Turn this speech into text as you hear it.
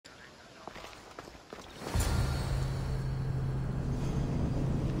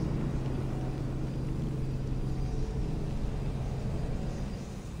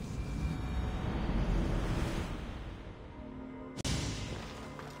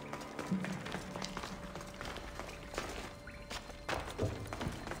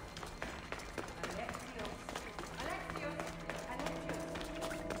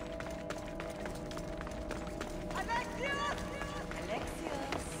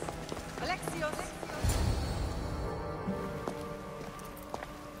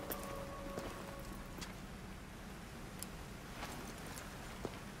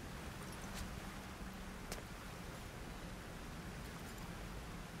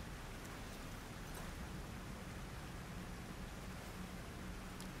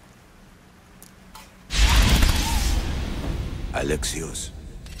Alexios,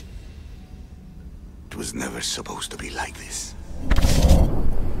 it was never supposed to be like this.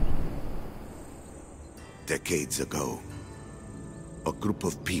 Decades ago, a group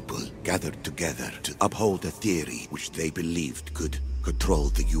of people gathered together to uphold a theory which they believed could control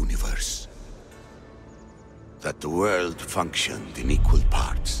the universe. That the world functioned in equal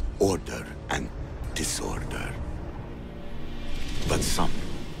parts, order and disorder. But some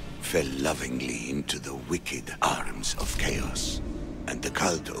fell lovingly into the wicked arms of chaos, and the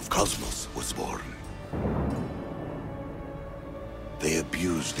cult of Cosmos was born. They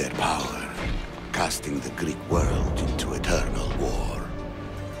abused their power, casting the Greek world into eternal war.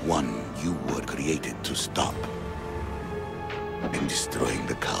 One you were created to stop. In destroying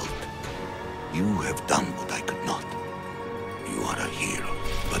the cult, you have done what I could not. You are a hero,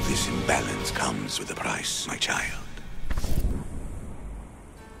 but this imbalance comes with a price, my child.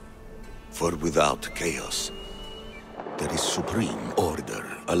 For without chaos, there is supreme order,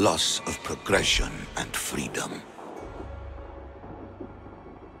 a loss of progression and freedom.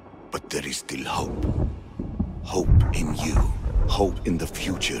 But there is still hope. Hope in you. Hope in the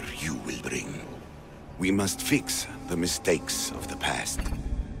future you will bring. We must fix the mistakes of the past.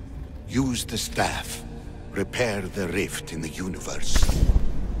 Use the staff. Repair the rift in the universe.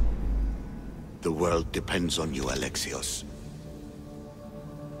 The world depends on you, Alexios.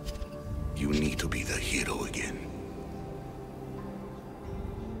 You need to be the hero again.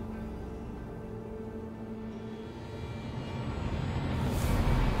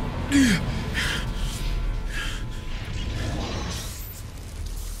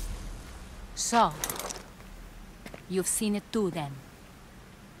 So, you've seen it too, then.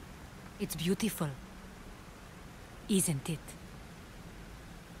 It's beautiful, isn't it?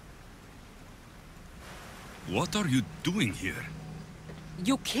 What are you doing here?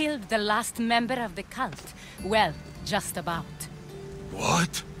 You killed the last member of the cult. Well, just about.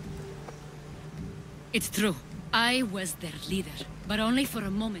 What? It's true. I was their leader, but only for a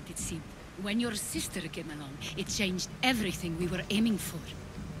moment, it seemed. When your sister came along, it changed everything we were aiming for.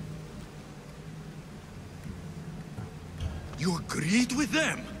 You agreed with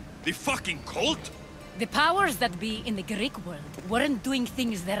them? The fucking cult? The powers that be in the Greek world weren't doing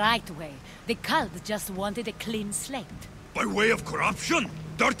things the right way. The cult just wanted a clean slate. By way of corruption?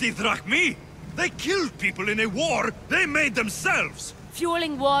 Dirty drachmi? They killed people in a war they made themselves!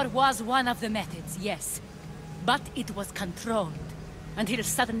 Fueling war was one of the methods, yes. But it was controlled. Until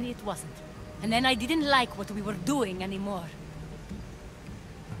suddenly it wasn't. And then I didn't like what we were doing anymore.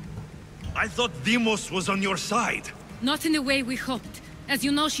 I thought Deimos was on your side. Not in the way we hoped. As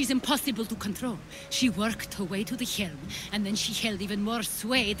you know, she's impossible to control. She worked her way to the helm, and then she held even more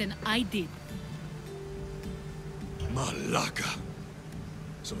sway than I did. Malaka.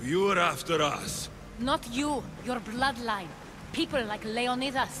 So you were after us? Not you, your bloodline. People like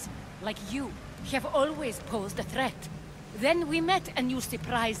Leonidas, like you, have always posed a threat. Then we met and you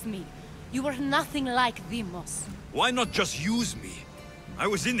surprised me. You were nothing like Deimos. Why not just use me? I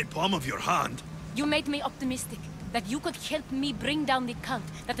was in the palm of your hand. You made me optimistic. That you could help me bring down the cult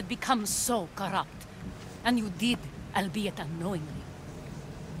that had become so corrupt. And you did, albeit unknowingly.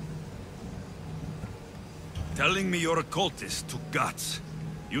 Telling me you're a cultist took guts.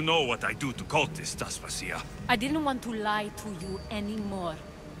 You know what I do to cultists, Aspasia. I didn't want to lie to you anymore.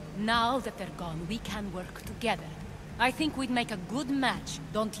 Now that they're gone, we can work together. I think we'd make a good match,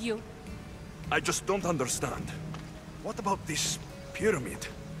 don't you? I just don't understand. What about this pyramid?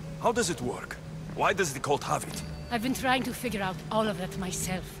 How does it work? Why does the cult have it? I've been trying to figure out all of that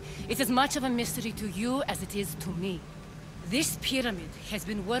myself. It's as much of a mystery to you as it is to me. This pyramid has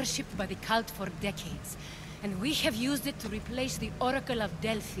been worshipped by the cult for decades, and we have used it to replace the Oracle of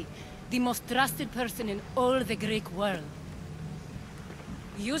Delphi, the most trusted person in all the Greek world.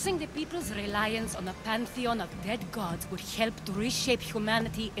 Using the people's reliance on a pantheon of dead gods would help to reshape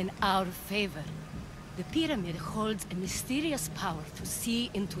humanity in our favor. The pyramid holds a mysterious power to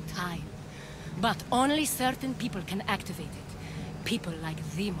see into time. But only certain people can activate it. People like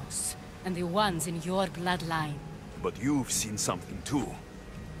Deimos, and the ones in your bloodline. But you've seen something too.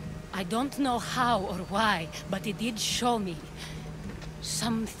 I don't know how or why, but it did show me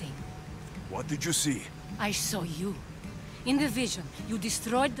something. What did you see? I saw you. In the vision, you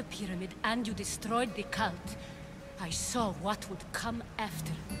destroyed the pyramid and you destroyed the cult. I saw what would come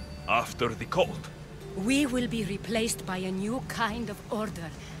after. After the cult? We will be replaced by a new kind of order.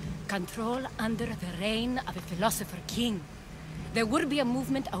 Control under the reign of a philosopher king. There would be a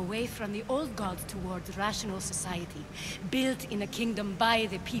movement away from the old gods towards rational society, built in a kingdom by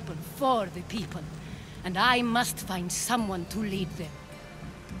the people, for the people. And I must find someone to lead them.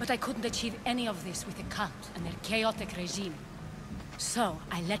 But I couldn't achieve any of this with the cult and their chaotic regime. So,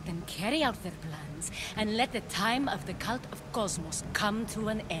 I let them carry out their plans, and let the time of the cult of Cosmos come to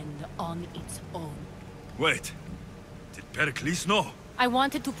an end on its own. Wait. Did Pericles know? I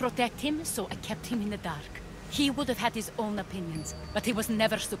wanted to protect him, so I kept him in the dark. He would have had his own opinions, but he was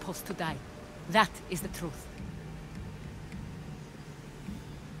never supposed to die. That is the truth.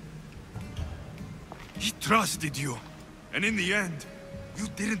 He trusted you, and in the end, you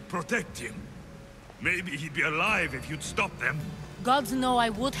didn't protect him. Maybe he'd be alive if you'd stopped them. Gods know I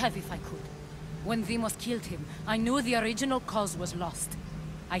would have if I could. When Deimos killed him, I knew the original cause was lost.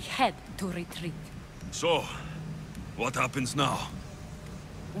 I had to retreat. So, what happens now?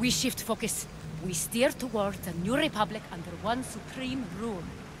 We shift focus. We steer towards a new republic under one supreme rule.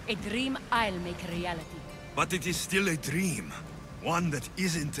 A dream I'll make a reality. But it is still a dream. One that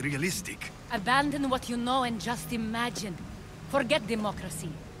isn't realistic. Abandon what you know and just imagine. Forget democracy.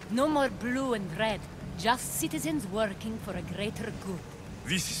 No more blue and red. Just citizens working for a greater good.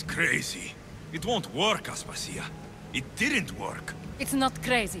 This is crazy. It won't work, Aspasia. It didn't work. It's not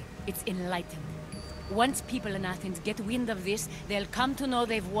crazy. It's enlightened. Once people in Athens get wind of this, they'll come to know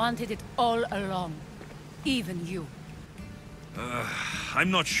they've wanted it all along. Even you.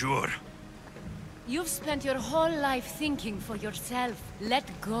 I'm not sure. You've spent your whole life thinking for yourself. Let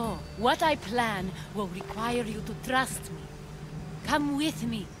go. What I plan will require you to trust me. Come with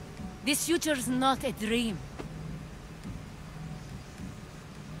me. This future's not a dream.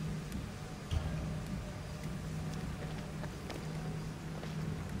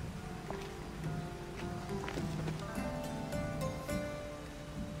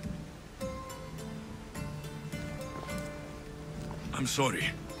 I'm sorry.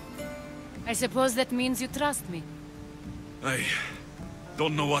 I suppose that means you trust me. I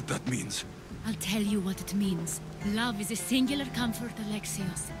don't know what that means. I'll tell you what it means. Love is a singular comfort,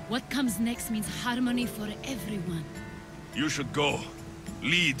 Alexios. What comes next means harmony for everyone. You should go.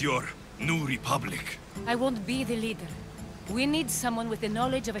 Lead your new republic. I won't be the leader. We need someone with the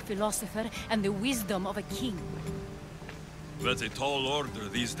knowledge of a philosopher and the wisdom of a king. That's a tall order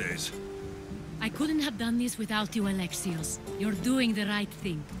these days. I couldn't have done this without you, Alexios. You're doing the right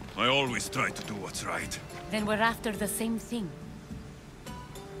thing. I always try to do what's right. Then we're after the same thing.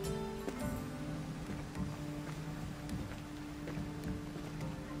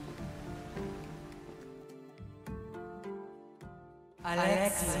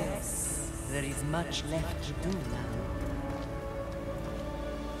 Alexios, there is much left to do now.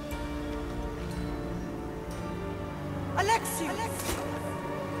 Alexios!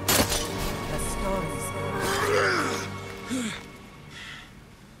 The stories.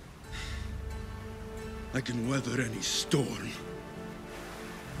 I can weather any storm.